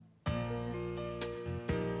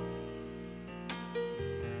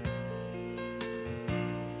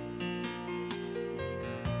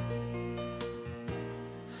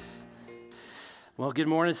Well, good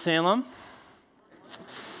morning, Salem.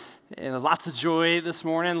 And lots of joy this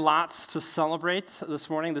morning, lots to celebrate this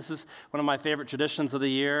morning. This is one of my favorite traditions of the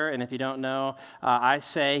year. And if you don't know, I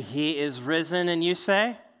say, He is risen, and you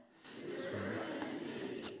say?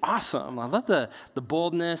 Awesome. I love the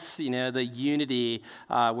boldness, the unity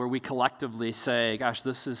where we collectively say, gosh,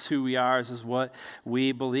 this is who we are. This is what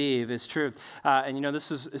we believe is true. And this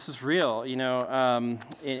is real, and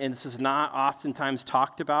this is not oftentimes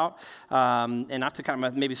talked about. And not to kind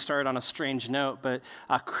of maybe start on a strange note, but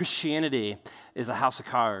Christianity is a house of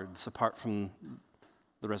cards apart from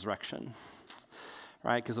the resurrection.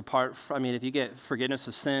 Right, because if you get forgiveness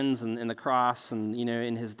of sins and the cross and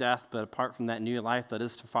in His death, but apart from that new life that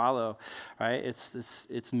is to follow, right,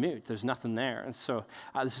 it's moot. There's nothing there, and so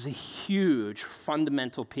this is a huge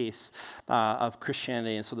fundamental piece of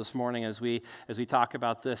Christianity. And so this morning, as we talk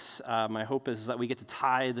about this, my hope is that we get to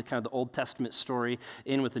tie the kind of the Old Testament story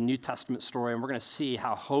in with the New Testament story, and we're going to see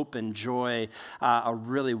how hope and joy are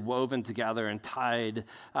really woven together and tied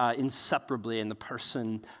inseparably in the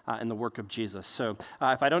person and the work of Jesus. So.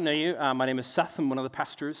 If I don't know you, my name is Seth. I'm one of the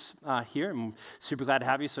pastors here. I'm super glad to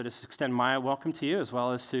have you, so just extend my welcome to you as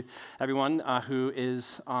well as to everyone who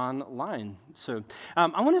is online. So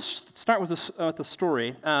I want to start with a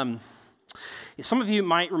story. Some of you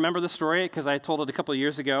might remember the story because I told it a couple of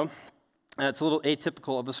years ago. It's a little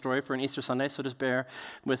atypical of a story for an Easter Sunday, so just bear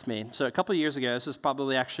with me. So a couple of years ago, this is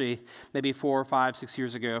probably actually maybe 4 or 5, 6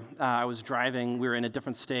 years ago, I was driving. We were in a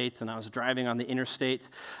different state, and I was driving on the interstate,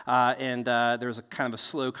 and there was a kind of a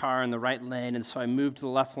slow car in the right lane, and so I moved to the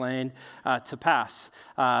left lane to pass.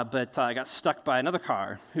 But I got stuck by another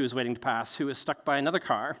car who was waiting to pass, who was stuck by another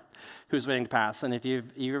car who was waiting to pass. And if you've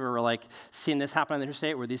ever seen this happen on the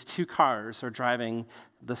interstate where these two cars are driving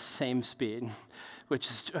the same speed, which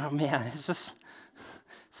is, oh man, it's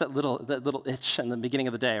that little itch in the beginning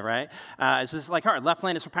of the day, right? It's just like, all right, left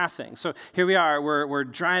lane is for passing. So here we are, we're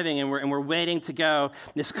driving and we're waiting to go.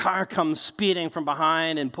 This car comes speeding from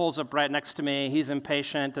behind and pulls up right next to me. He's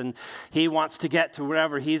impatient and he wants to get to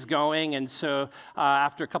wherever he's going. And so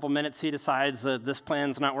after a couple minutes, he decides that this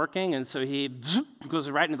plan's not working. And so he goes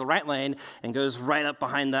right into the right lane and goes right up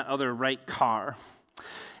behind that other right car.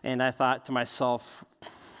 And I thought to myself,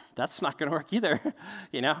 that's not going to work either,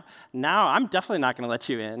 Now I'm definitely not going to let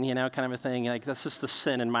you in, kind of a thing. Like, that's just the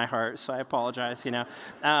sin in my heart, so I apologize,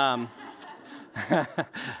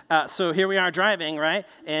 So here we are driving, right?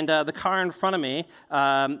 And the car in front of me,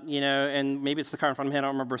 and maybe it's the car in front of me, I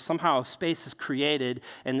don't remember. Somehow space is created,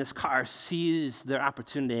 and this car sees their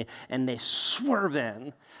opportunity, and they swerve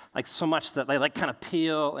in, like so much that they kind of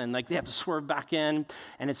peel, and they have to swerve back in,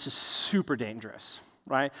 and it's just super dangerous.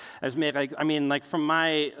 Right? From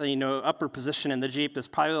my, upper position in the Jeep, it's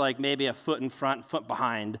probably maybe a foot in front, foot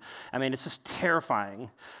behind. It's just terrifying,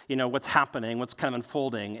 what's happening, what's kind of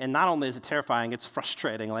unfolding. And not only is it terrifying, it's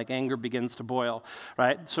frustrating, anger begins to boil,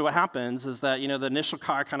 right? So what happens is that, the initial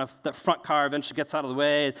car that front car eventually gets out of the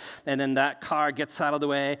way, and then that car gets out of the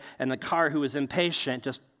way, and the car who is impatient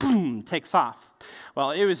just, boom, takes off.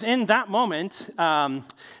 Well, it was in that moment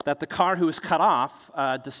that the car who was cut off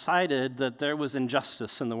decided that there was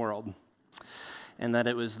injustice in the world and that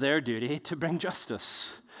it was their duty to bring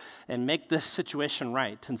justice and make this situation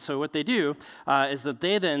right. And so what they do is that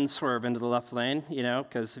they then swerve into the left lane,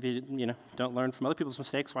 because if you don't learn from other people's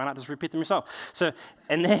mistakes, why not just repeat them yourself? So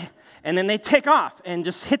and then they take off and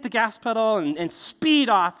just hit the gas pedal and speed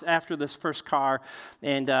off after this first car,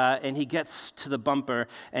 and he gets to the bumper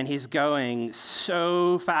and he's going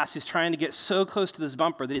so fast. He's trying to get so close to this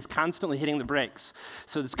bumper that he's constantly hitting the brakes.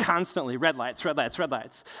 So it's constantly red lights, red lights, red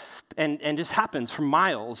lights, and just happens for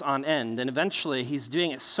miles on end. And eventually he's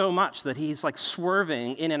doing it so much that he's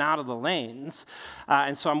swerving in and out of the lanes.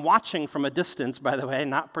 And so I'm watching from a distance, by the way,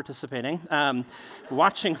 not participating,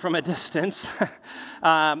 watching from a distance.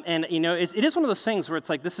 And, it is one of those things where it's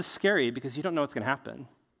this is scary because you don't know what's going to happen,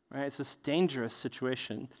 right? It's this dangerous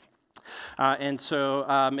situation. And so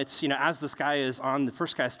it's, as this guy is on the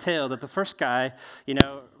first guy's tail, that the first guy,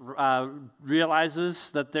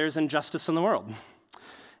 realizes that there's injustice in the world.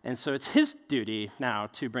 And so it's his duty now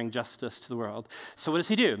to bring justice to the world. So what does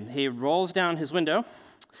he do? He rolls down his window,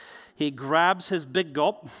 he grabs his big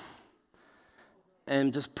gulp,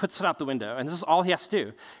 and just puts it out the window. And this is all he has to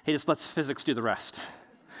do. He just lets physics do the rest,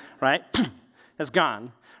 right? It's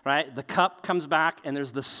gone, right? The cup comes back, and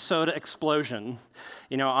there's the soda explosion,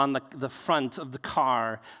 on the front of the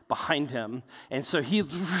car behind him. And so he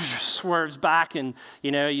swerves back, and,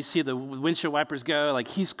 you see the windshield wipers go, like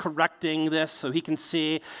he's correcting this so he can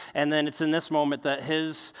see. And then it's in this moment that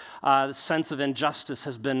his sense of injustice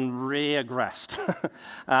has been reaggressed.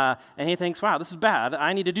 And he thinks, wow, this is bad.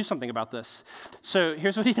 I need to do something about this. So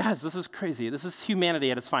here's what he does. This is crazy. This is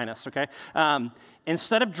humanity at its finest, okay?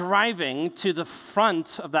 Instead of driving to the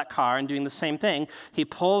front of that car and doing the same thing, he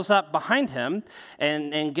pulls up behind him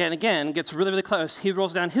and again, gets really, really close. He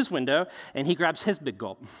rolls down his window, and he grabs his big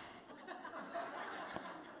gulp.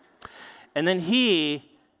 And then he,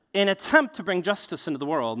 in attempt to bring justice into the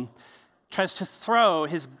world, tries to throw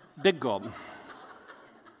his big gulp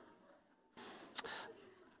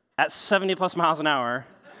at 70 plus miles an hour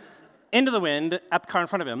into the wind at the car in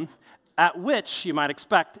front of him, at which you might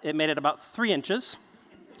expect it made it about 3 inches,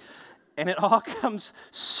 and it all comes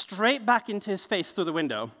straight back into his face through the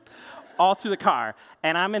window, all through the car.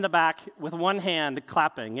 And I'm in the back with one hand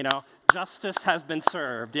clapping, justice has been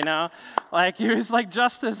served, like it was like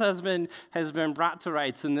justice has been brought to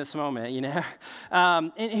rights in this moment,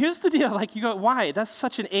 And here's the deal, like you go, why? That's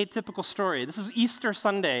such an atypical story. This is Easter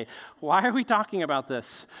Sunday. Why are we talking about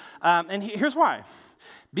this? And here's why.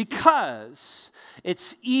 Because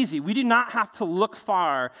it's easy. We do not have to look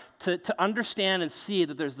far to understand and see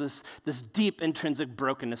that there's this deep intrinsic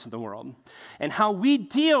brokenness in the world. And how we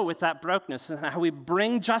deal with that brokenness and how we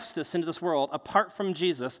bring justice into this world apart from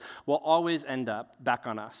Jesus will always end up back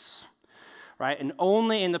on us. Right? And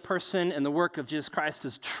only in the person and the work of Jesus Christ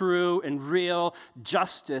does true and real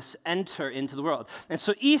justice enter into the world. And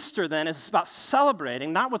so Easter then is about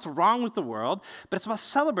celebrating not what's wrong with the world, but it's about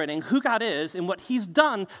celebrating who God is and what he's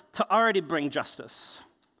done to already bring justice.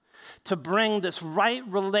 To bring this right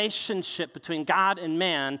relationship between God and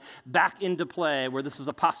man back into play where this is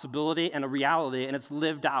a possibility and a reality and it's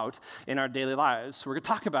lived out in our daily lives. So we're going to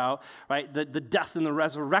talk about, right, the death and the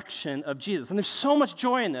resurrection of Jesus. And there's so much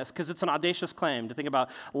joy in this because it's an audacious claim to think about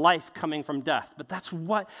life coming from death. But that's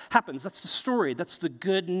what happens. That's the story. That's the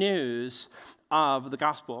good news of the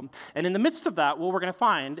gospel. And in the midst of that, what we're going to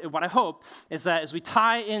find, and what I hope, is that as we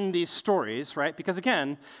tie in these stories, right, because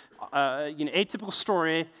again, atypical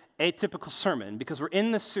story, atypical sermon, because we're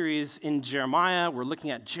in this series in Jeremiah. We're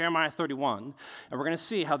looking at Jeremiah 31, and we're going to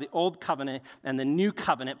see how the old covenant and the new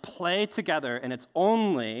covenant play together, and it's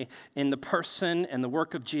only in the person and the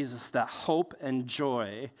work of Jesus that hope and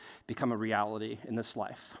joy become a reality in this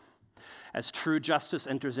life. As true justice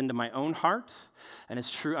enters into my own heart, and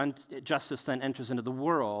as true justice then enters into the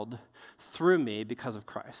world through me because of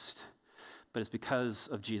Christ. But it's because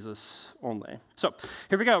of Jesus only. So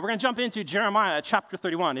here we go. We're going to jump into Jeremiah chapter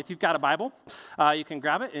 31. If you've got a Bible, you can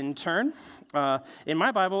grab it and turn. In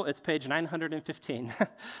my Bible, it's page 915. I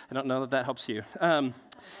don't know if that helps you.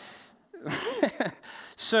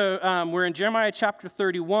 So we're in Jeremiah chapter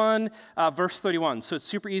 31, verse 31. So it's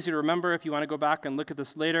super easy to remember if you want to go back and look at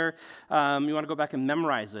this later. You want to go back and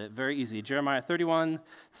memorize it. Very easy. Jeremiah 31,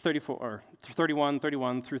 34,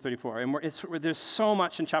 31 through 34. And there's so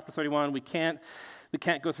much in chapter 31. We can't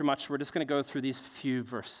go through much. We're just going to go through these few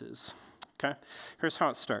verses. Okay? Here's how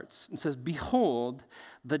it starts. It says, "Behold,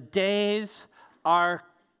 the days are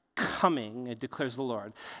coming, it declares the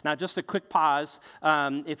Lord." Now, just a quick pause.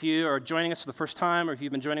 If you are joining us for the first time, or if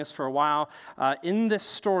you've been joining us for a while, in this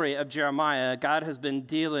story of Jeremiah, God has been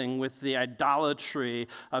dealing with the idolatry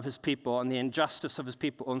of his people and the injustice of his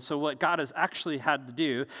people. And so what God has actually had to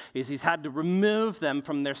do is he's had to remove them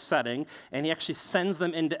from their setting, and he actually sends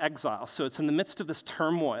them into exile. So it's in the midst of this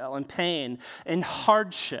turmoil and pain and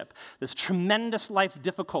hardship, this tremendous life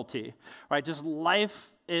difficulty, right? Just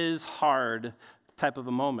life is hard type of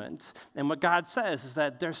a moment. And what God says is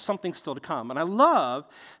that there's something still to come. And I love,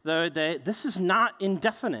 though, that this is not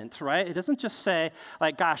indefinite, right? It doesn't just say,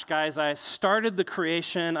 like, gosh, guys, I started the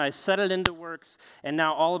creation, I set it into works, and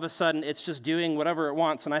now all of a sudden it's just doing whatever it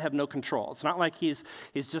wants and I have no control. It's not like he's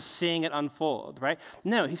just seeing it unfold, right?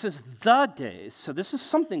 No, he says the days. So this is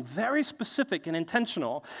something very specific and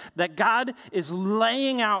intentional that God is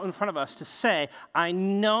laying out in front of us to say, I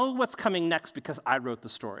know what's coming next because I wrote the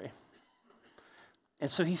story. And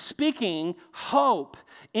so he's speaking hope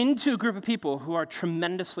into a group of people who are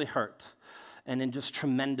tremendously hurt and in just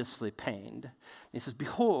tremendously pained. And he says,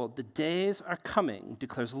 "Behold, the days are coming,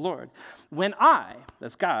 declares the Lord, when I,"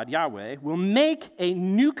 that's God, Yahweh, "will make a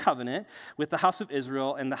new covenant with the house of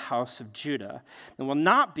Israel and the house of Judah. It will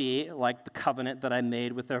not be like the covenant that I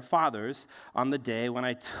made with their fathers on the day when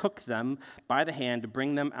I took them by the hand to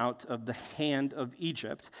bring them out of the hand of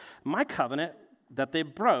Egypt. My covenant that they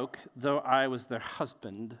broke, though I was their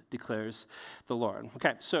husband, declares the Lord.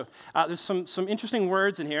 Okay, so there's some interesting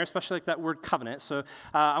words in here, especially like that word covenant. So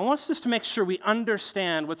I want us just to make sure we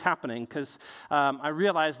understand what's happening, because I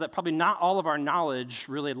realize that probably not all of our knowledge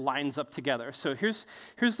really lines up together. So here's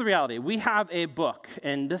the reality. We have a book,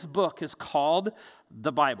 and this book is called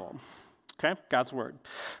the Bible. Okay, God's Word,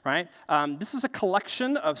 right? This is a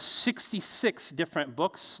collection of 66 different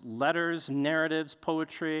books, letters, narratives,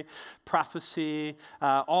 poetry, prophecy,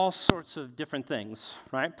 all sorts of different things,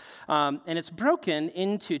 right? And it's broken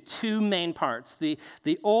into two main parts. The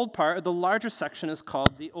old part, or the larger section, is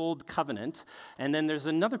called the Old Covenant, and then there's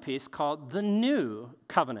another piece called the New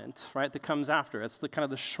Covenant, right, that comes after. It's the kind of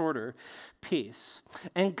the shorter piece.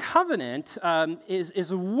 And covenant is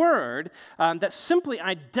a word that simply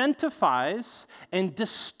identifies and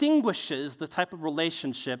distinguishes the type of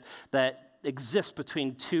relationship that exists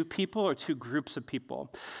between two people or two groups of people.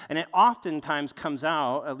 And it oftentimes comes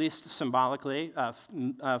out, at least symbolically,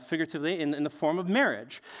 figuratively, in the form of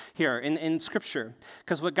marriage here in Scripture.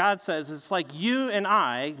 Because what God says is it's like you and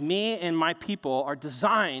I, me and my people, are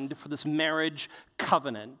designed for this marriage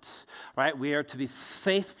covenant, right? We are to be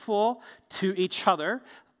faithful to each other,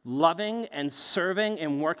 loving and serving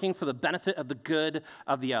and working for the benefit of the good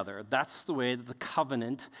of the other. That's the way that the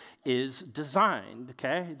covenant is designed,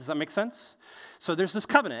 okay? Does that make sense? So there's this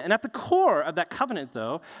covenant. And at the core of that covenant,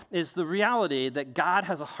 though, is the reality that God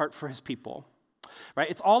has a heart for his people, right?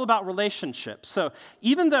 It's all about relationships. So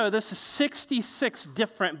even though this is 66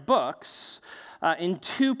 different books in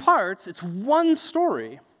two parts, it's one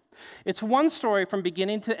story. It's one story from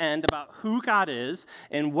beginning to end about who God is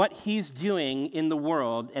and what he's doing in the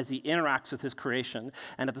world as he interacts with his creation.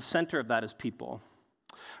 And at the center of that is people,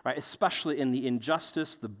 right? Especially in the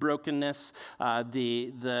injustice, the brokenness,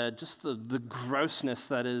 the grossness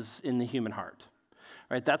that is in the human heart.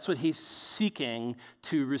 Right? That's what he's seeking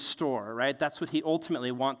to restore, right? That's what he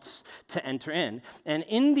ultimately wants to enter in. And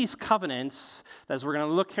in these covenants, as we're going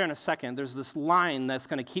to look here in a second, there's this line that's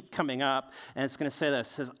going to keep coming up, and it's going to say this,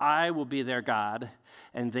 it says, I will be their God,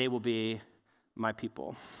 and they will be my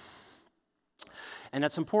people. And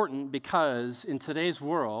that's important because in today's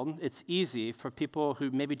world, it's easy for people who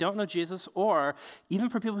maybe don't know Jesus, or even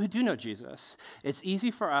for people who do know Jesus, it's easy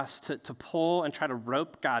for us to pull and try to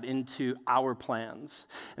rope God into our plans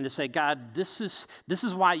and to say, God, this is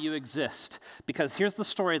why you exist, because here's the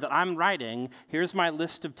story that I'm writing, here's my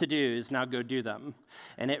list of to-dos, now go do them.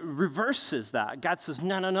 And it reverses that. God says,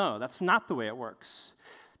 no, that's not the way it works.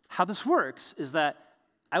 How this works is that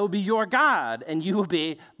I will be your God, and you will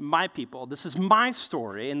be my people. This is my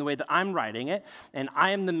story in the way that I'm writing it, and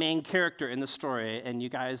I am the main character in the story, and you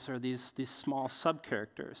guys are these small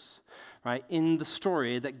sub-characters, right, in the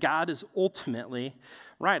story that God is ultimately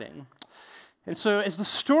writing. And so as the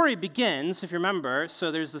story begins, if you remember,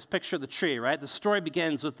 so there's this picture of the tree, right? The story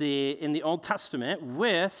begins in the Old Testament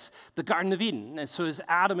with the Garden of Eden. And so as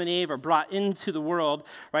Adam and Eve are brought into the world,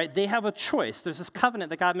 right, they have a choice. There's this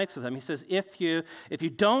covenant that God makes with them. He says, if you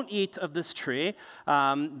don't eat of this tree,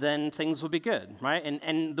 then things will be good, right?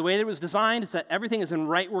 And the way that it was designed is that everything is in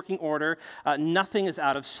right working order. Nothing is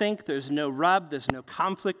out of sync. There's no rub. There's no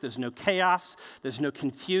conflict. There's no chaos. There's no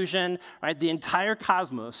confusion, right? The entire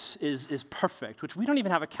cosmos is perfect, which we don't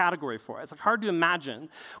even have a category for. It's like hard to imagine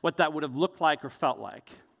what that would have looked like or felt like,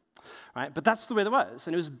 right? But that's the way it was,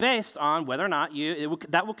 and it was based on whether or not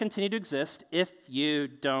that will continue to exist if you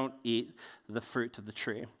don't eat the fruit of the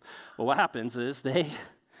tree. Well, what happens is they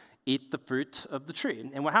eat the fruit of the tree.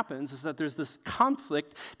 And what happens is that there's this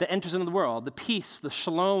conflict that enters into the world. The peace, the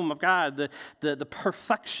shalom of God, the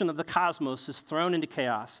perfection of the cosmos is thrown into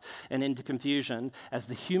chaos and into confusion as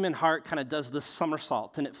the human heart kind of does this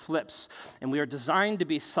somersault and it flips. And we are designed to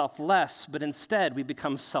be selfless, but instead we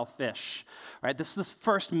become selfish. Right? This is the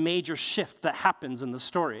first major shift that happens in the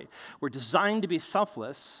story. We're designed to be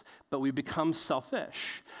selfless, but we become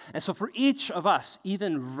selfish. And so for each of us,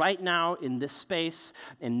 even right now in this space,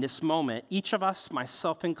 in this moment, each of us,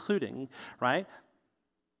 myself including, right?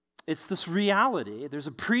 It's this reality. There's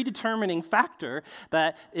a predetermining factor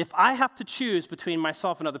that if I have to choose between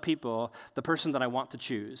myself and other people, the person that I want to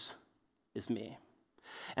choose is me.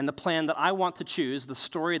 And the plan that I want to choose, the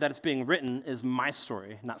story that is being written, is my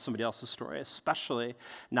story, not somebody else's story, especially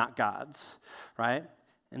not God's, right?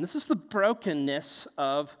 And this is the brokenness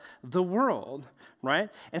of the world, right?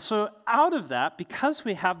 And so out of that, because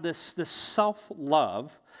we have this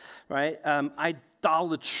self-love, right,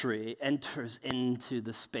 idolatry enters into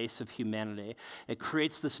the space of humanity. It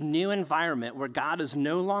creates this new environment where God is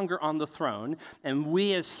no longer on the throne, and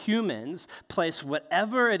we as humans place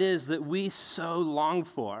whatever it is that we so long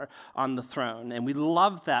for on the throne. And we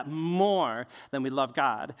love that more than we love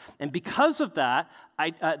God. And because of that,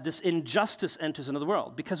 this injustice enters into the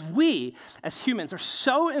world. Because we, as humans, are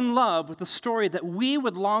so in love with the story that we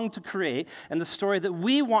would long to create and the story that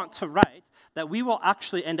we want to write, that we will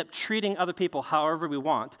actually end up treating other people however we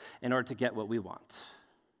want in order to get what we want.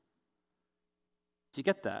 Do you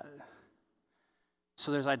get that?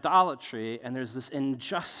 So there's idolatry and there's this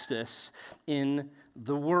injustice in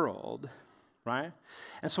the world, right?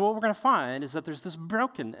 And so what we're going to find is that there's this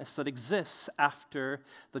brokenness that exists after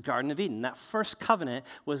the Garden of Eden. That first covenant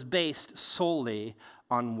was based solely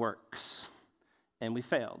on works. And we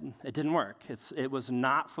failed. It didn't work. It was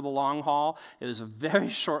not for the long haul. It was a very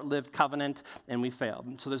short-lived covenant, and we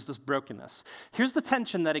failed. So there's this brokenness. Here's the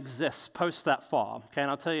tension that exists post that fall, okay?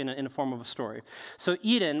 And I'll tell you in the form of a story. So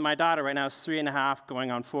Eden, my daughter right now, is 3.5,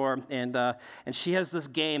 going on 4, and she has this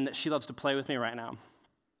game that she loves to play with me right now.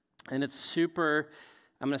 And it's super,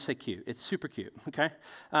 I'm going to say cute. It's super cute, okay?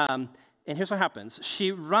 And here's what happens.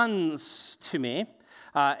 She runs to me.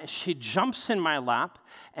 She jumps in my lap,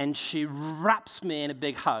 and she wraps me in a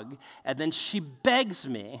big hug, and then she begs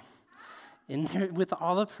me, with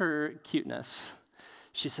all of her cuteness,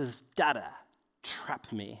 she says, "Dada,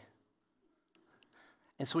 trap me."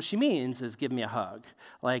 And so what she means is give me a hug,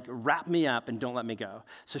 like wrap me up and don't let me go.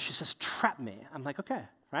 So she says, "Trap me." I'm like, okay,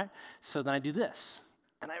 right? So then I do this,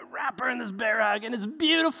 and I wrap her in this bear hug, and it's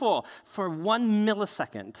beautiful for 1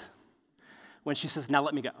 millisecond when she says, "Now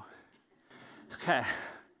let me go." Okay,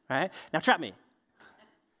 right? Now trap me.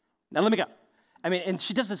 Now let me go. And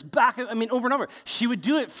she does this over and over. She would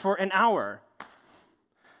do it for an hour.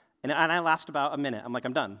 And I last about a minute. I'm like,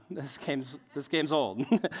 I'm done. This game's old.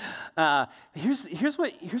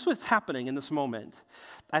 Here's what's happening in this moment.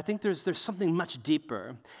 I think there's something much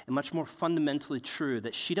deeper and much more fundamentally true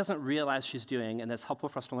that she doesn't realize she's doing, and that's helpful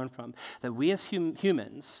for us to learn from. That we as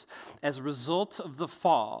humans, as a result of the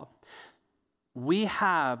fall, we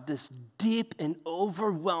have this deep and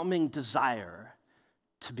overwhelming desire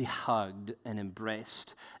to be hugged and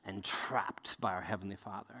embraced and trapped by our Heavenly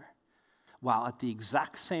Father. While at the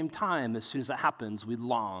exact same time, as soon as that happens, we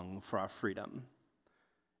long for our freedom.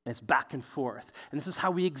 And it's back and forth. And this is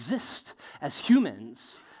how we exist as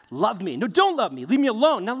humans. Love me. No, don't love me. Leave me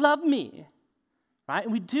alone. Now love me. Right?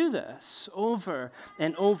 And we do this over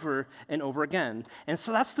and over and over again. And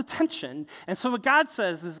so that's the tension. And so what God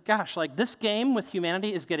says is, gosh, like this game with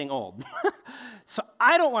humanity is getting old. So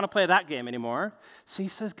I don't want to play that game anymore. So he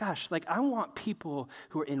says, gosh, like I want people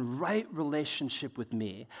who are in right relationship with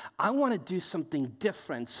me. I want to do something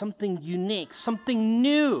different, something unique, something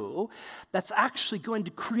new that's actually going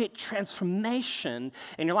to create transformation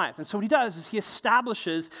in your life. And so what he does is he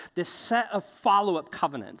establishes this set of follow-up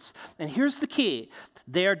covenants. And here's the key.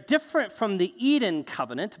 They are different from the Eden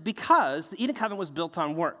covenant because the Eden covenant was built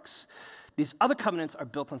on works. These other covenants are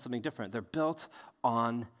built on something different. They're built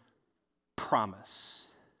on promise.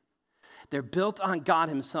 They're built on God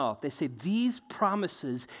himself. They say, these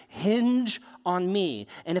promises hinge on me.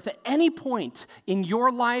 And if at any point in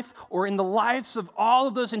your life or in the lives of all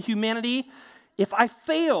of those in humanity, if I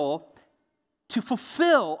fail to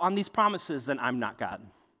fulfill on these promises, then I'm not God.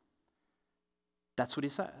 That's what he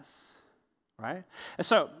says, right? And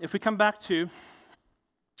so if we come back to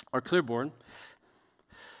our clearboard,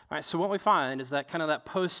 right, so what we find is that kind of that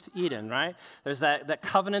post-Eden, right? There's that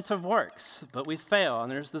covenant of works, but we fail,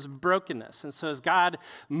 and there's this brokenness. And so as God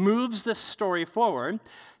moves this story forward,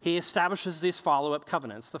 he establishes these follow-up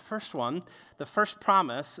covenants. The first one, the first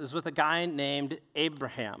promise, is with a guy named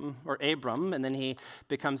Abraham, or Abram, and then he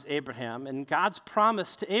becomes Abraham. And God's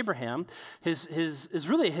promise to Abraham is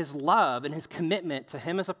really his love and his commitment to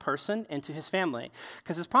him as a person and to his family.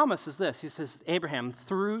 Because his promise is this. He says, Abraham,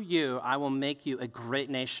 through you, I will make you a great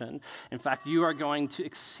nation. In fact, you are going to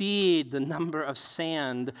exceed the number of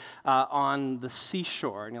sand on the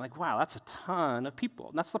seashore. And you're like, wow, that's a ton of people.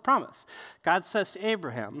 And that's the promise. God says to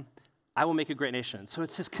Abraham, I will make you a great nation. So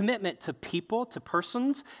it's his commitment to people, to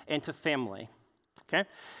persons, and to family. Okay?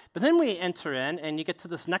 But then we enter in, and you get to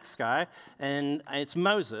this next guy, and it's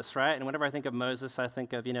Moses, right? And whenever I think of Moses, I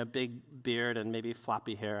think of, big beard and maybe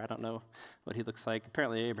floppy hair. I don't know what he looks like.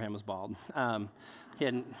 Apparently, Abraham was bald. He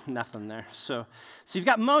had nothing there. So you've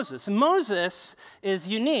got Moses. And Moses is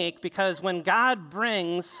unique because when God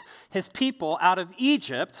brings his people out of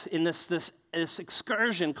Egypt in this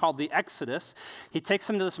excursion called the Exodus, he takes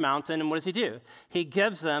them to this mountain, and what does he do? He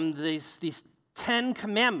gives them these 10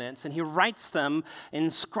 commandments, and he writes them,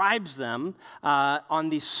 inscribes them on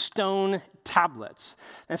these stone tablets.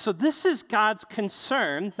 And so this is God's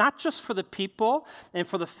concern, not just for the people and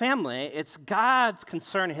for the family, it's God's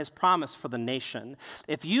concern and his promise for the nation.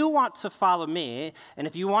 If you want to follow me, and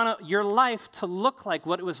if you want your life to look like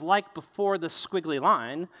what it was like before the squiggly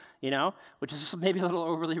line, which is maybe a little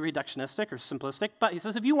overly reductionistic or simplistic, but he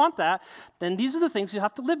says if you want that, then these are the things you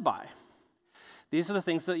have to live by. These are the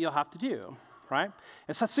things that you'll have to do. Right?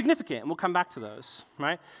 And so that's significant, and we'll come back to those,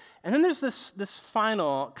 right? And then there's this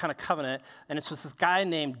final kind of covenant, and it's with this guy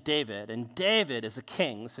named David, and David is a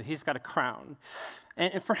king, so he's got a crown.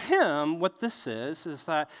 And for him, what this is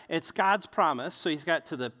that it's God's promise, so he's got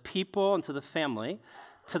to the people and to the family,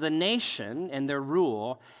 to the nation and their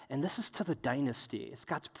rule, and this is to the dynasty. It's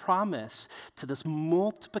God's promise to this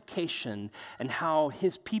multiplication and how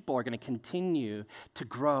his people are going to continue to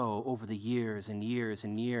grow over the years and years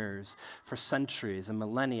and years for centuries and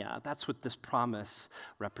millennia. That's what this promise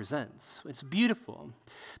represents. It's beautiful.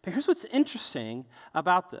 But here's what's interesting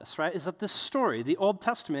about this, right, is that this story, the Old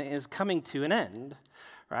Testament, is coming to an end,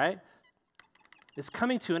 right? It's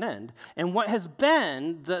coming to an end. And what has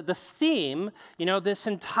been the theme, this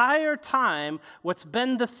entire time, what's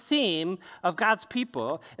been the theme of God's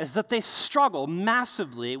people is that they struggle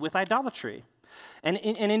massively with idolatry and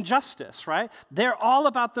injustice, right? They're all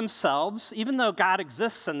about themselves. Even though God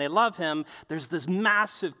exists and they love him, there's this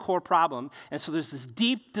massive core problem. And so there's this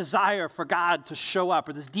deep desire for God to show up,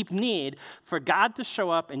 or this deep need for God to show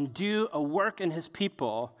up and do a work in his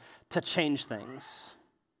people to change things.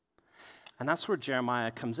 And that's where Jeremiah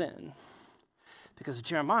comes in. Because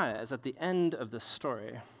Jeremiah is at the end of this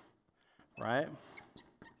story, right?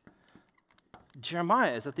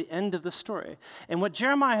 Jeremiah is at the end of the story. And what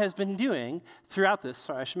Jeremiah has been doing throughout this,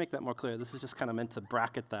 sorry, I should make that more clear. This is just kind of meant to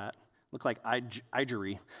bracket that. Look like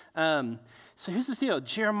igery. So here's the deal.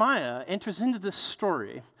 Jeremiah enters into this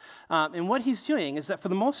story. And what he's doing is that for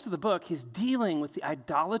the most of the book, he's dealing with the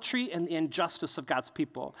idolatry and the injustice of God's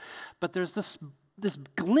people. But there's this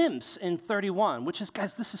glimpse in 31, which is,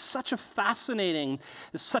 guys, this is such a fascinating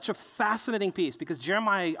piece because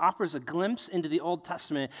Jeremiah offers a glimpse into the Old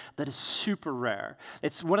Testament that is super rare.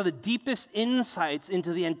 It's one of the deepest insights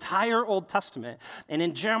into the entire Old Testament. And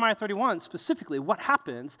in Jeremiah 31 specifically, what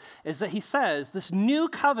happens is that he says, this new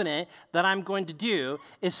covenant that I'm going to do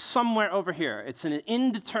is somewhere over here. It's in an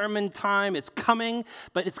indeterminate time. It's coming,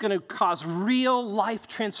 but it's going to cause real life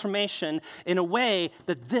transformation in a way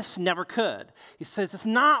that this never could. He says it's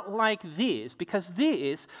not like these, because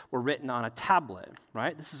these were written on a tablet,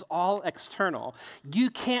 right? This is all external. You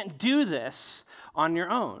can't do this on your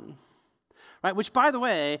own, right? Which, by the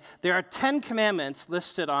way, there are 10 commandments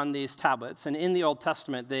listed on these tablets, and in the Old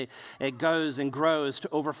Testament, it goes and grows to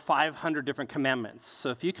over 500 different commandments. So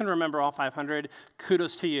if you can remember all 500,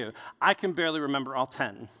 kudos to you. I can barely remember all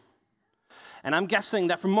 10. And I'm guessing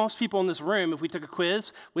that for most people in this room, if we took a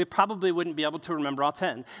quiz, we probably wouldn't be able to remember all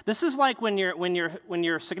 10. This is like when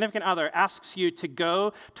your significant other asks you to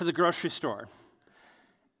go to the grocery store,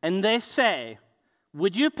 and they say,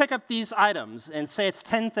 would you pick up these items, and say it's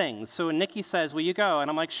 10 things. So when Nikki says, will you go?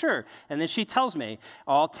 And I'm like, sure. And then she tells me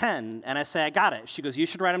all 10, and I say, I got it. She goes, you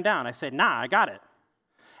should write them down. I say, nah, I got it.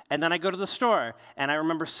 And then I go to the store, and I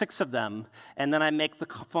remember 6 of them, and then I make the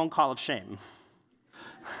phone call of shame.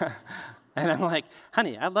 And I'm like,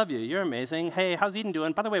 honey, I love you. You're amazing. Hey, how's Eden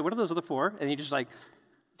doing? By the way, what are those other 4? And you just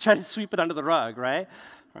try to sweep it under the rug, right?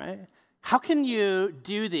 How can you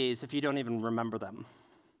do these if you don't even remember them?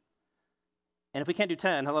 And if we can't do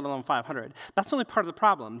 10, let alone 500, that's only part of the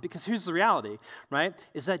problem, because here's the reality, right?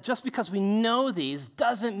 Is that just because we know these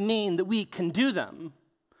doesn't mean that we can do them.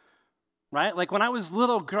 Right? Like when I was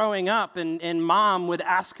little growing up and mom would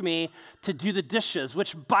ask me to do the dishes,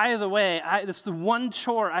 which, by the way, it's the one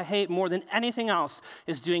chore I hate more than anything else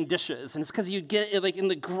is doing dishes. And it's because you get it in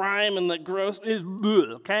the grime and the gross,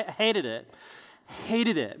 okay? I hated it.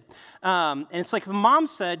 And it's like if mom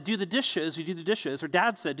said, do the dishes, we do the dishes, or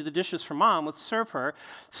dad said, do the dishes for mom, let's serve her.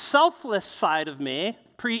 Selfless side of me,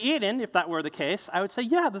 pre-Eden, if that were the case, I would say,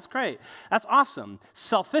 yeah, that's great. That's awesome.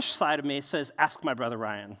 Selfish side of me says, ask my brother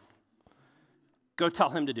Ryan. Go tell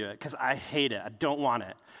him to do it, because I hate it. I don't want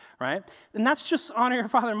it, right? And that's just honor your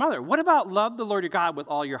father and mother. What about love the Lord your God with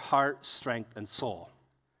all your heart, strength, and soul?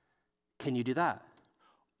 Can you do that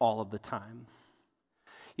all of the time?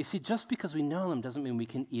 You see, just because we know him doesn't mean we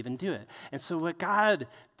can even do it. And so what God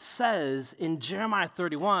says in Jeremiah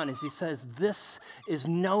 31 is he says, this is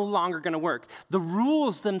no longer going to work. The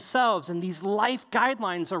rules themselves and these life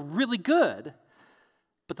guidelines are really good,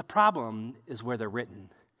 but the problem is where they're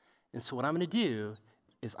written. And so what I'm going to do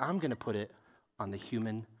is I'm going to put it on the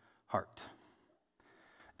human heart.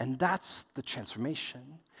 And that's the transformation.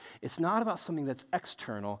 It's not about something that's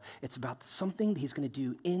external. It's about something that he's going to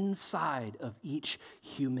do inside of each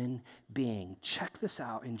human being. Check this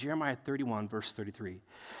out in Jeremiah 31, verse 33.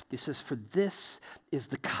 It says, "For this is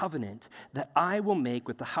the covenant that I will make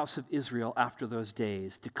with the house of Israel after those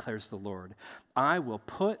days, declares the Lord. I will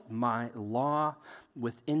put my law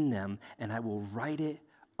within them, and I will write it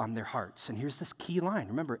on their hearts." And here's this key line.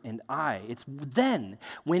 Remember, it's then,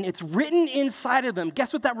 when it's written inside of them,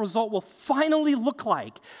 guess what that result will finally look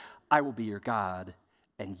like? I will be your God,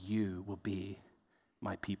 and you will be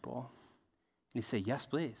my people. And you say, yes,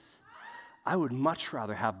 please. I would much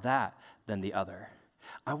rather have that than the other.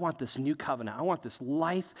 I want this new covenant. I want this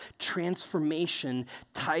life transformation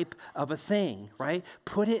type of a thing, right?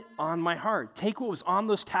 Put it on my heart. Take what was on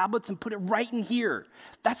those tablets and put it right in here.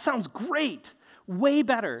 That sounds great. Way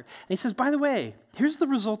better. And he says, by the way, here's the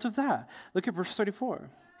result of that. Look at verse 34.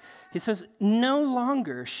 He says, "No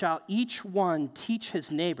longer shall each one teach his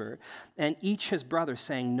neighbor and each his brother,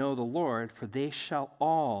 saying, 'Know the Lord,' for they shall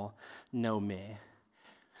all know me."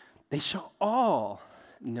 They shall all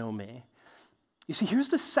know me. You see, here's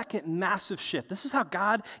the second massive shift. This is how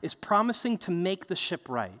God is promising to make the ship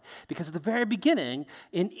right. Because at the very beginning,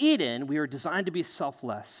 in Eden, we were designed to be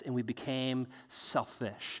selfless, and we became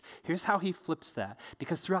selfish. Here's how he flips that.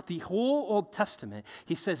 Because throughout the whole Old Testament,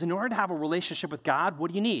 he says, in order to have a relationship with God, what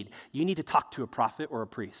do you need? You need to talk to a prophet or a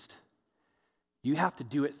priest. You have to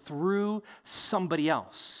do it through somebody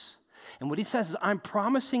else. And what he says is, I'm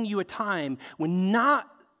promising you a time when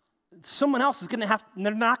someone else is they're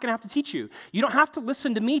not going to have to teach you. You don't have to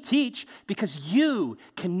listen to me teach because you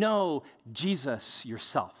can know Jesus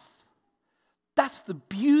yourself. That's the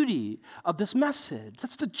beauty of this message.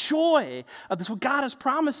 That's the joy of this, what God is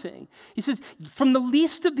promising. He says, from the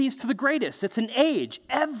least of these to the greatest. It's an age,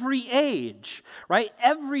 right?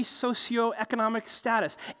 Every socioeconomic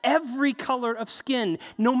status, every color of skin,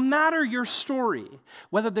 no matter your story,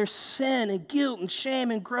 whether there's sin and guilt and shame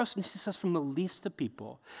and grossness. He says, from the least of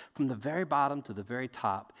people, from the very bottom to the very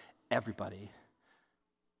top, everybody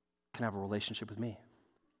can have a relationship with me.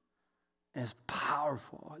 And it's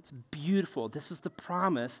powerful. It's beautiful. This is the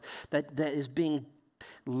promise that is being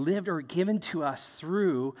lived or given to us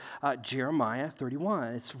through Jeremiah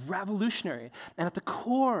 31. It's revolutionary. And at the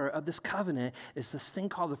core of this covenant is this thing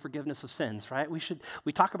called the forgiveness of sins, right?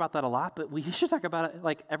 We talk about that a lot, but we should talk about it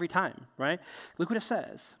like every time, right? Look what it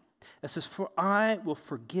says. It says, "For I will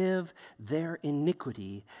forgive their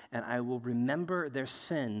iniquity, and I will remember their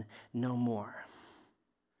sin no more."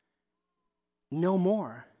 No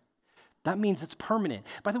more. That means it's permanent.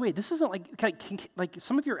 By the way, this isn't like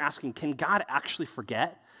some of you are asking, can God actually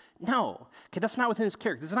forget? No, okay, that's not within his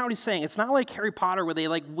character. That's not what he's saying. It's not like Harry Potter where they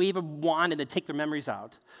wave a wand and they take their memories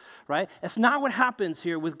out, right? It's not what happens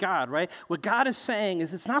here with God, right? What God is saying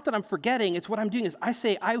is it's not that I'm forgetting. It's what I'm doing is I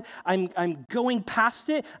say I'm going past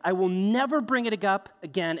it. I will never bring it up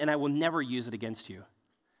again, and I will never use it against you.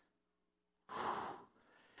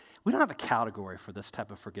 We don't have a category for this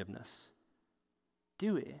type of forgiveness,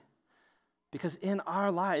 do we? Because in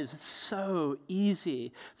our lives, it's so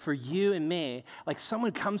easy for you and me. Like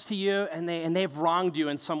someone comes to you and they've wronged you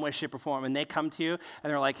in some way, shape, or form, and they come to you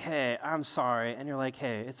and they're like, "Hey, I'm sorry." And you're like,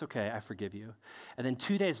 "Hey, it's okay, I forgive you." And then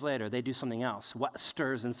 2 days later, they do something else. What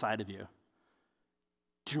stirs inside of you?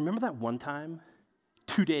 Do you remember that one time,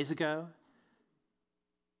 2 days ago?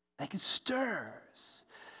 Like it stirs.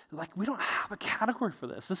 Like we don't have a category for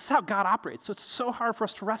this. This is how God operates. So it's so hard for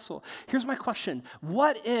us to wrestle. Here's my question.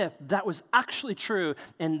 What if that was actually true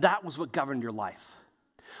and that was what governed your life?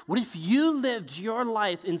 What if you lived your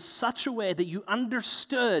life in such a way that you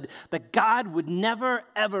understood that God would never,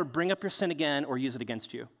 ever bring up your sin again or use it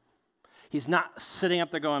against you? He's not sitting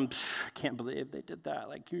up there going, "I can't believe they did that.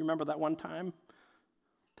 Like, you remember that one time?"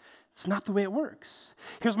 It's not the way it works.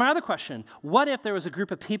 Here's my other question. What if there was a group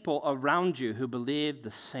of people around you who believed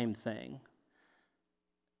the same thing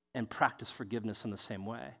and practiced forgiveness in the same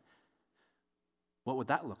way? What would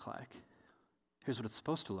that look like? Here's what it's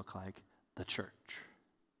supposed to look like: the church.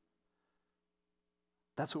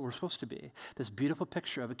 That's what we're supposed to be. This beautiful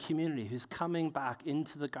picture of a community who's coming back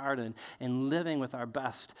into the garden and living with our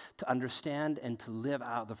best to understand and to live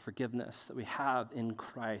out the forgiveness that we have in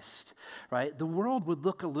Christ, right? The world would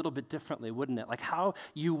look a little bit differently, wouldn't it? Like how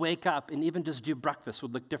you wake up and even just do breakfast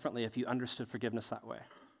would look differently if you understood forgiveness that way.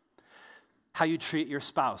 How you treat your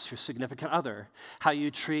spouse, your significant other, how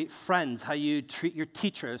you treat friends, how you treat your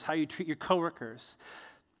teachers, how you treat your coworkers.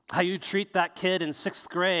 How you treat that kid in 6th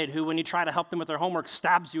grade who, when you try to help them with their homework,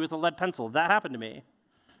 stabs you with a lead pencil. That happened to me.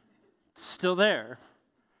 It's still there.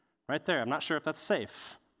 Right there. I'm not sure if that's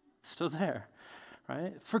safe. It's still there.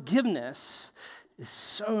 Right? Forgiveness is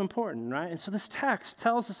so important, right? And so this text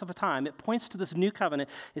tells us of a time. It points to this new covenant.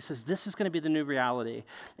 It says this is going to be the new reality.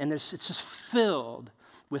 And it's just filled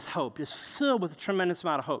with hope. It's filled with a tremendous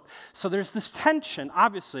amount of hope. So there's this tension,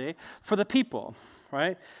 obviously, for the people,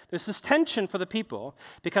 right? There's this tension for the people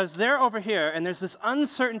because they're over here and there's this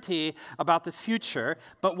uncertainty about the future,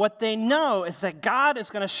 but what they know is that God is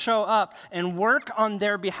going to show up and work on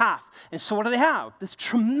their behalf. And so what do they have? This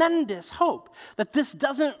tremendous hope that this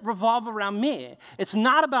doesn't revolve around me. It's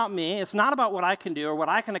not about me. It's not about what I can do or what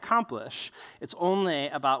I can accomplish. It's only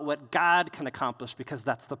about what God can accomplish because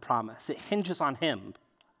that's the promise. It hinges on Him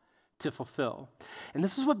to fulfill. And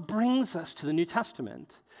this is what brings us to the New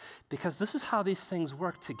Testament, because this is how these things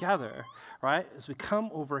work together, right? As we come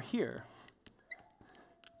over here,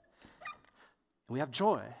 we have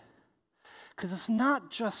joy. Because it's not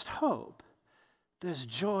just hope. There's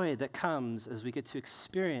joy that comes as we get to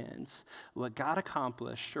experience what God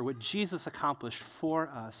accomplished or what Jesus accomplished for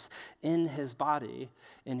us in His body,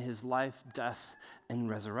 in His life, death, and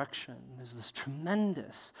resurrection. There's this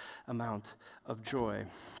tremendous amount of joy.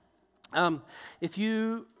 If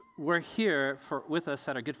you were here with us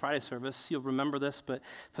at our Good Friday service, you'll remember this, but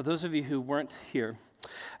for those of you who weren't here,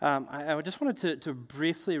 I just wanted to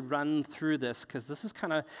briefly run through this because this is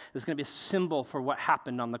going to be a symbol for what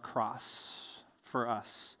happened on the cross for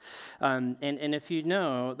us. And if you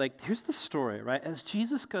know, here's the story, right? As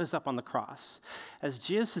Jesus goes up on the cross, as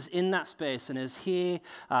Jesus is in that space and as He,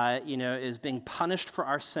 is being punished for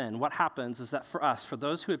our sin, what happens is that for us, for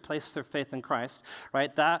those who had placed their faith in Christ,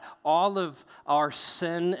 right, that all of our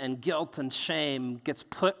sin and guilt and shame gets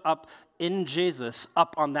put up in Jesus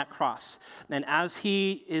up on that cross. And as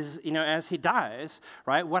He dies,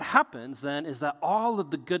 right, what happens then is that all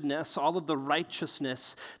of the goodness, all of the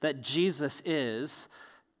righteousness that Jesus is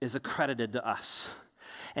accredited to us.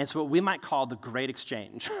 And it's what we might call the great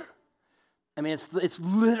exchange. I mean, it's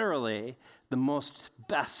literally the most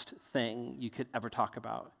best thing you could ever talk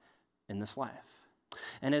about in this life.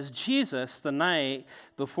 And as Jesus, the night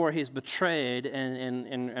before He's betrayed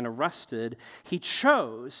and arrested, He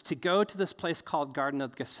chose to go to this place called Garden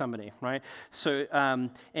of Gethsemane, right? So,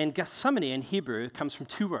 and Gethsemane in Hebrew comes from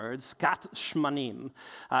two words, Gath Shmanim.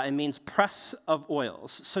 It means press of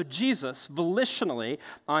oils. So Jesus, volitionally,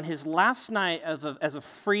 on His last night as a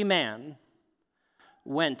free man,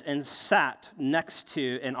 went and sat next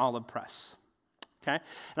to an olive press. Okay?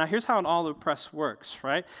 Now, here's how an olive press works,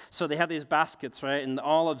 right? So they have these baskets, right? And the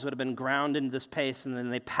olives would have been ground into this paste, and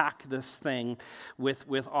then they pack this thing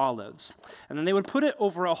with olives. And then they would put it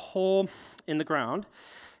over a hole in the ground,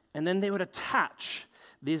 and then they would attach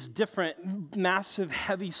these different massive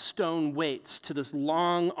heavy stone weights to this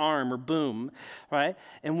long arm or boom, right?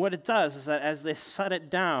 And what it does is that as they set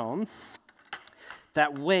it down,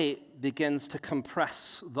 that weight begins to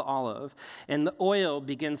compress the olive, and the oil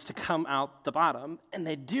begins to come out the bottom, and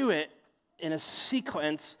they do it in a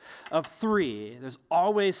sequence of 3. There's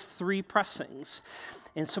always 3 pressings.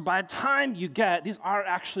 And so by the time you get, these are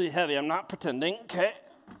actually heavy, I'm not pretending, okay?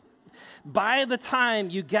 By the time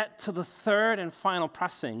you get to the 3rd and final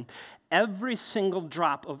pressing, every single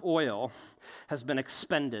drop of oil has been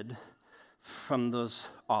expended from those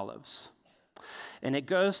olives. And it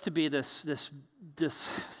goes to be this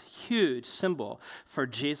huge symbol for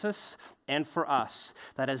Jesus and for us,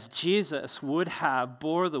 that as Jesus would have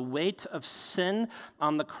bore the weight of sin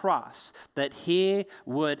on the cross, that He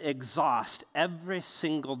would exhaust every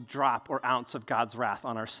single drop or ounce of God's wrath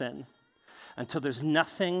on our sin until there's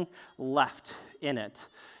nothing left in it.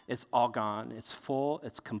 It's all gone. It's full,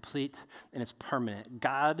 it's complete, and it's permanent.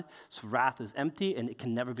 God's wrath is empty, and it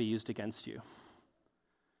can never be used against you.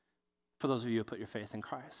 For those of you who put your faith in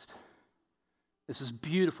Christ. This is a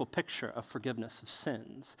beautiful picture of forgiveness of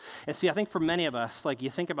sins. And see, I think for many of us, you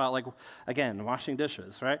think about, again, washing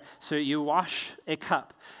dishes, right? So you wash a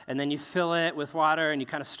cup, and then you fill it with water, and you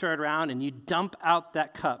kind of stir it around, and you dump out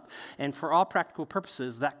that cup. And for all practical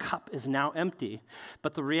purposes, that cup is now empty.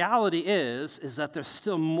 But the reality is that there's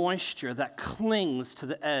still moisture that clings to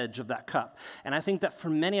the edge of that cup. And I think that for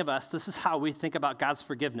many of us, this is how we think about God's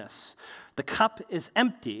forgiveness. The cup is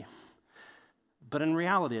empty, but in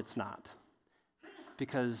reality, it's not.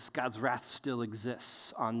 Because God's wrath still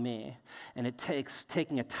exists on me. And it takes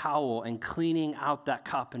taking a towel and cleaning out that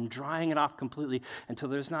cup and drying it off completely until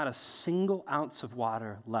there's not a single ounce of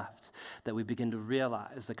water left, that we begin to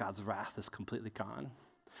realize that God's wrath is completely gone.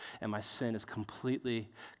 And my sin is completely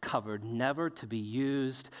covered, never to be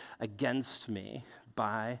used against me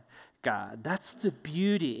by God. That's the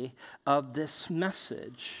beauty of this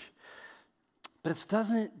message. But it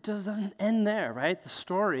doesn't end there, right? The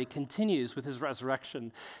story continues with his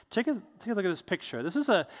resurrection. Take a look at this picture. This is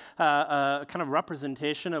a kind of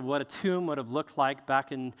representation of what a tomb would have looked like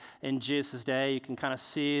back in Jesus' day. You can kind of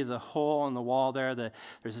see the hole in the wall there.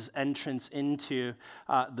 There's this entrance into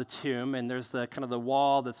the tomb, and there's the kind of the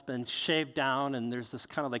wall that's been shaved down, and there's this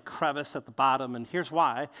kind of like crevice at the bottom. And here's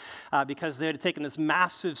why. Because they had taken this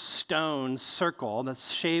massive stone circle that's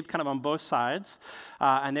shaved kind of on both sides,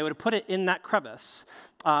 and they would have put it in that crevice.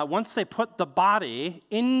 Once they put the body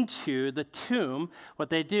into the tomb, what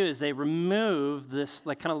they do is they remove this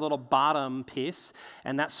like kind of little bottom piece,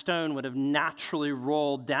 and that stone would have naturally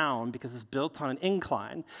rolled down because it's built on an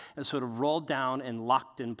incline, and so it would have rolled down and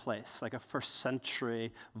locked in place like a first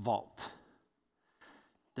century vault.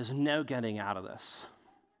 There's no getting out of this.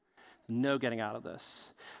 No getting out of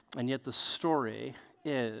this. And yet the story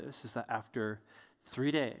is that after 3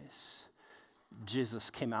 days, Jesus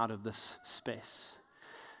came out of this space,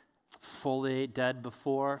 fully dead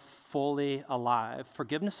before, fully alive.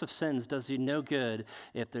 Forgiveness of sins does you no good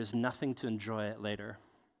if there's nothing to enjoy it later.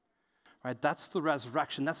 Right? That's the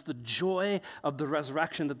resurrection. That's the joy of the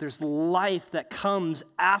resurrection, that there's life that comes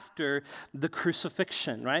after the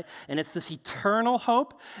crucifixion, right? And it's this eternal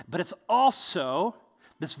hope, but it's also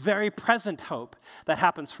this very present hope that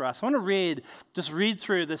happens for us. I want to read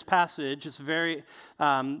through this passage. It's very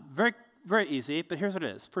easy, but here's what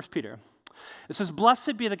it is. 1 Peter. It says,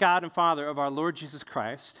 "Blessed be the God and Father of our Lord Jesus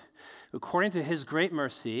Christ. According to his great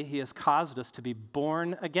mercy, he has caused us to be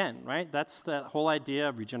born again," right? That's the whole idea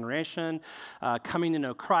of regeneration, coming to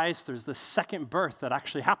know Christ. There's this second birth that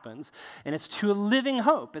actually happens, and it's to a living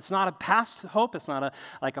hope. It's not a past hope. It's not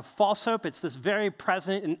like a false hope. It's this very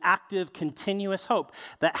present and active, continuous hope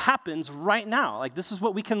that happens right now. Like this is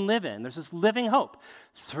what we can live in. There's this living hope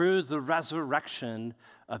through the resurrection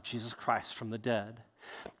of Jesus Christ from the dead.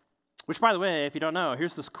 Which, by the way, if you don't know,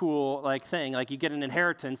 here's this cool thing. You get an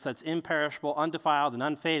inheritance that's imperishable, undefiled, and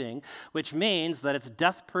unfading, which means that it's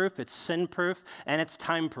death-proof, it's sin-proof, and it's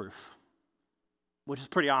time-proof, which is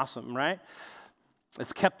pretty awesome, right?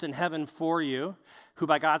 It's kept in heaven for you, who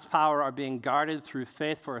by God's power are being guarded through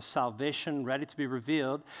faith for a salvation ready to be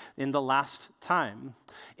revealed in the last time.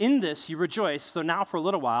 In this you rejoice, though now for a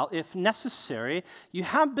little while, if necessary, you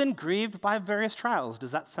have been grieved by various trials.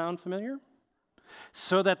 Does that sound familiar?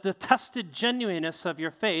 So that the tested genuineness of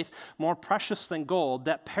your faith, more precious than gold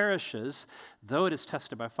that perishes, though it is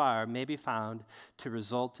tested by fire, may be found to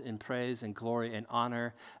result in praise and glory and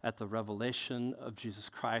honor at the revelation of Jesus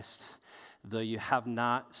Christ. Though you have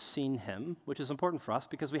not seen him, which is important for us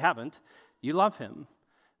because we haven't, you love him.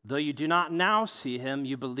 Though you do not now see him,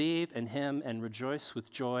 you believe in him and rejoice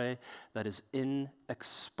with joy that is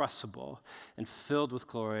inexpressible and filled with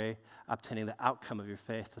glory, obtaining the outcome of your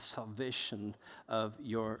faith, the salvation of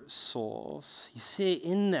your souls. You see,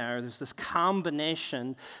 in there's this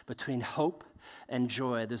combination between hope and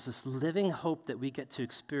joy. There's this living hope that we get to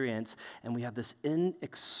experience, and we have this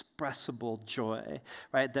inexpressible joy,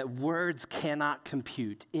 right, that words cannot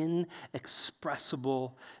compute.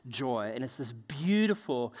 Inexpressible joy. And it's this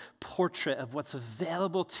beautiful portrait of what's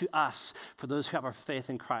available to us for those who have our faith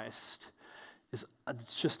in Christ.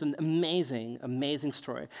 It's just an amazing, amazing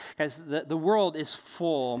story. Guys, the world is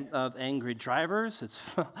full of angry drivers.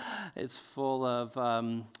 It's full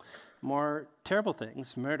of more terrible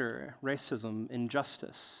things, murder, racism,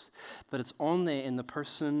 injustice. But it's only in the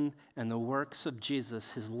person and the works of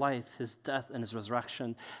Jesus, his life, his death, and his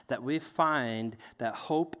resurrection, that we find that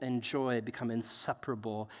hope and joy become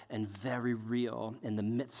inseparable and very real in the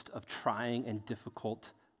midst of trying and difficult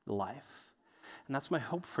life. And that's my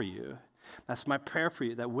hope for you. That's my prayer for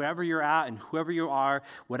you, that wherever you're at and whoever you are,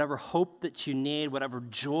 whatever hope that you need, whatever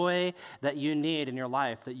joy that you need in your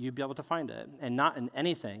life, that you'd be able to find it, and not in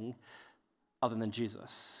anything other than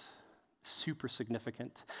Jesus. Super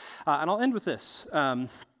significant. And I'll end with this. How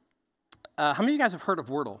many of you guys have heard of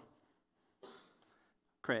Wordle?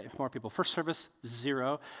 Great, more people. First service,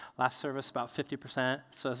 0. Last service, about 50%,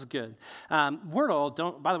 so this is good.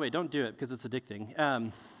 Wordle, by the way, don't do it because it's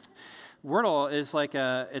addicting. Wordle is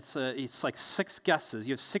it's like 6 guesses.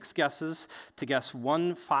 You have 6 guesses to guess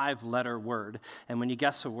one 5-letter word. And when you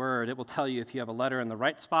guess a word, it will tell you if you have a letter in the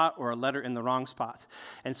right spot or a letter in the wrong spot.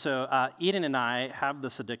 And so Eden and I have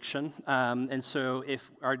this addiction. And so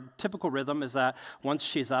if our typical rhythm is that once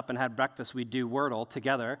she's up and had breakfast, we do Wordle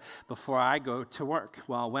together before I go to work.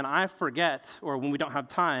 Well, when I forget or when we don't have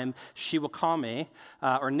time, she will call me,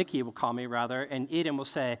 or Nikki will call me rather, and Eden will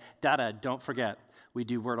say, "Dada, don't forget. We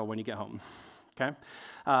do Wordle when you get home." okay?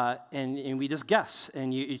 And we just guess,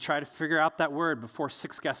 and you try to figure out that word before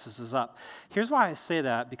 6 guesses is up. Here's why I say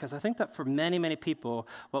that, because I think that for many, many people,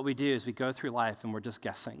 what we do is we go through life and we're just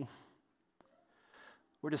guessing.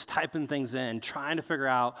 We're just typing things in, trying to figure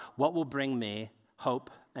out what will bring me hope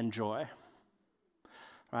and joy.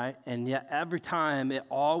 Right? And yet every time it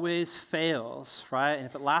always fails, right? And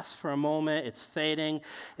if it lasts for a moment, it's fading,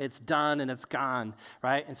 it's done, and it's gone,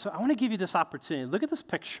 right? And so I want to give you this opportunity. Look at this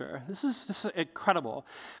picture. This is incredible.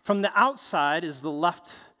 From the outside is the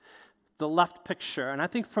left picture. And I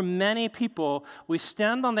think for many people, we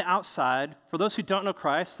stand on the outside. For those who don't know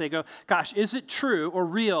Christ, they go, gosh, is it true or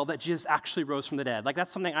real that Jesus actually rose from the dead? Like,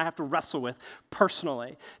 that's something I have to wrestle with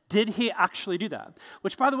personally. Did he actually do that?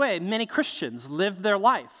 Which, by the way, many Christians live their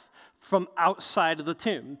life from outside of the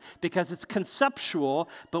tomb because it's conceptual,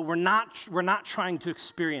 but we're not trying to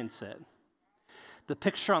experience it. The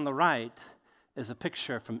picture on the right is a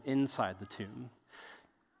picture from inside the tomb.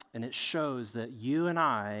 And it shows that you and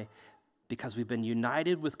I, because we've been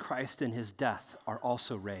united with Christ in his death, are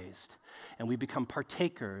also raised. And we become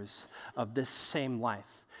partakers of this same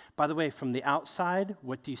life. By the way, from the outside,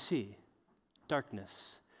 what do you see?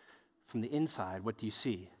 Darkness. From the inside, what do you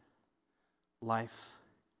see? Life,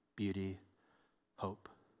 beauty, hope,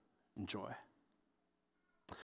 and joy.